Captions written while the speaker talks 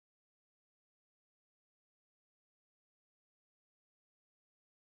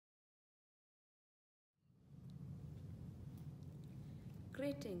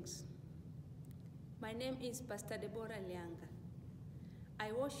Greetings. My name is Pastor Deborah Lianga.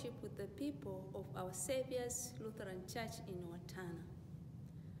 I worship with the people of Our Savior's Lutheran Church in Watana.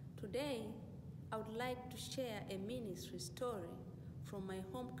 Today, I would like to share a ministry story from my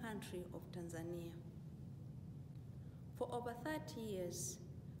home country of Tanzania. For over 30 years,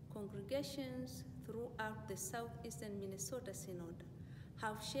 congregations throughout the southeastern Minnesota Synod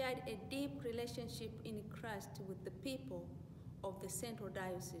have shared a deep relationship in Christ with the people of the Central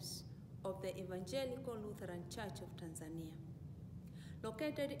Diocese of the Evangelical Lutheran Church of Tanzania.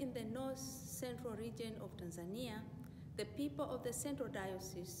 Located in the north-central region of Tanzania, the people of the Central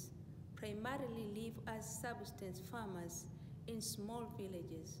Diocese primarily live as subsistence farmers in small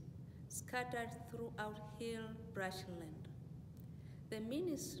villages scattered throughout hill brushland. The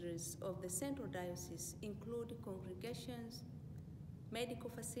ministries of the Central Diocese include congregations,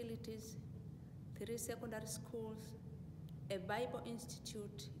 medical facilities, 3 secondary schools, a Bible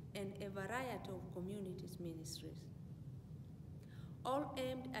Institute, and a variety of communities ministries, all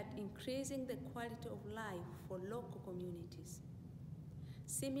aimed at increasing the quality of life for local communities.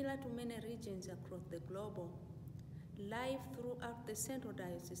 Similar to many regions across the globe, life throughout the Central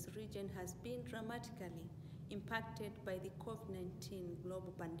Diocese region has been dramatically impacted by the COVID-19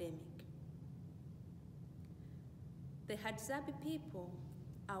 global pandemic. The Hadzabe people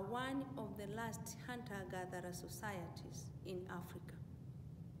are one of the last hunter-gatherer societies in Africa.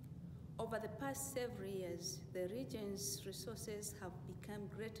 Over the past several years, the region's resources have become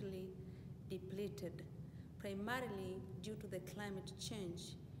greatly depleted, primarily due to the climate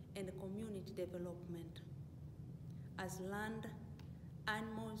change and community development. As land,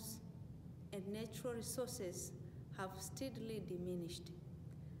 animals, and natural resources have steadily diminished,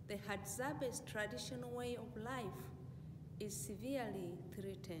 the Hadzabe's traditional way of life is severely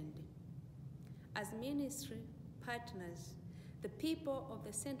threatened. As ministry partners, the people of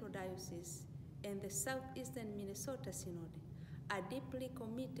the Central Diocese and the Southeastern Minnesota Synod are deeply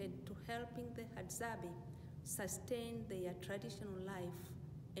committed to helping the Hadzabe sustain their traditional life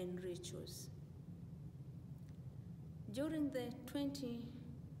and rituals. During the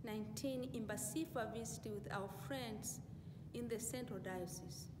 2019 Imbasifa visit with our friends in the Central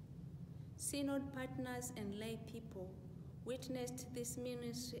Diocese, Synod partners and lay people witnessed this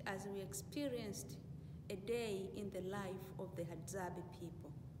ministry as we experienced a day in the life of the Hadzabe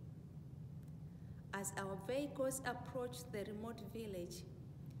people. As our vehicles approached the remote village,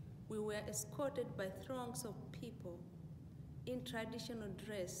 we were escorted by throngs of people in traditional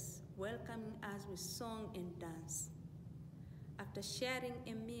dress, welcoming us with song and dance. After sharing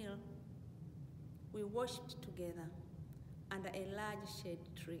a meal, we worshiped together under a large shade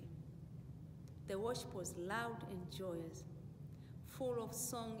tree. The worship was loud and joyous, full of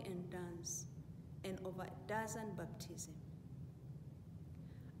song and dance, and over a dozen baptisms.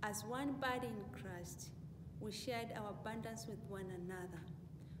 As one body in Christ, we shared our abundance with one another.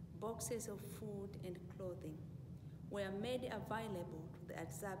 Boxes of food and clothing were made available to the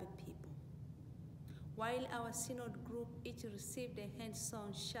Hadzabe people, while our Synod group each received a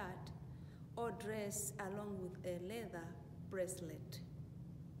hand-sewn shirt or dress along with a leather bracelet.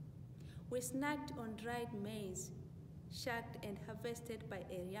 We snacked on dried maize, shucked and harvested by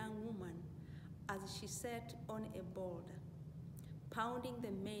a young woman as she sat on a boulder, pounding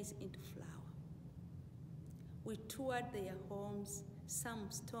the maize into flour. We toured their homes, some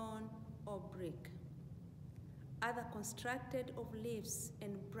stone or brick, other constructed of leaves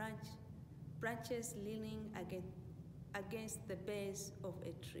and branches leaning against the base of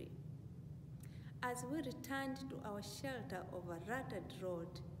a tree. As we returned to our shelter of a rutted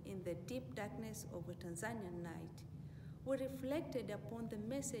road in the deep darkness of a Tanzanian night, we reflected upon the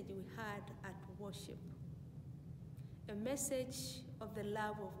message we heard at worship, a message of the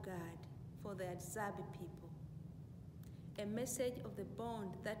love of God for the Hadzabe people, a message of the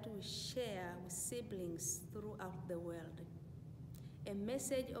bond that we share with siblings throughout the world, a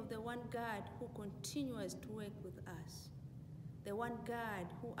message of the one God who continues to work with us, the one God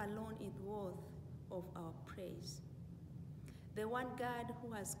who alone is worthy of our praise, the one God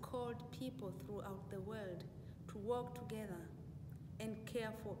who has called people throughout the world to work together and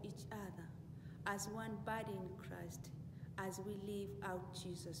care for each other as one body in Christ as we live out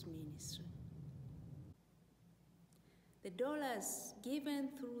Jesus' ministry. The dollars given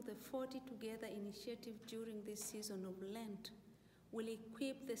through the 40 Together initiative during this season of Lent will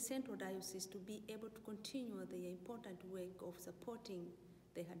equip the Central Diocese to be able to continue the important work of supporting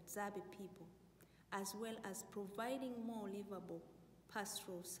the Hadzabe people, as well as providing more livable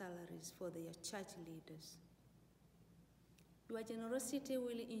pastoral salaries for their church leaders. Your generosity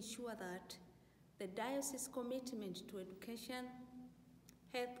will ensure that the diocese's commitment to education,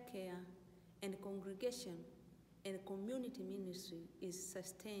 healthcare, and congregation and community ministry is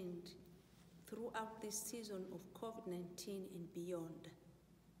sustained throughout this season of COVID-19 and beyond.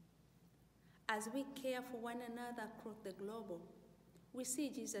 As we care for one another across the globe, we see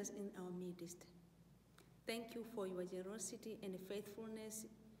Jesus in our midst. Thank you for your generosity and faithfulness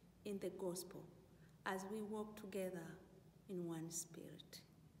in the gospel as we walk together in one spirit.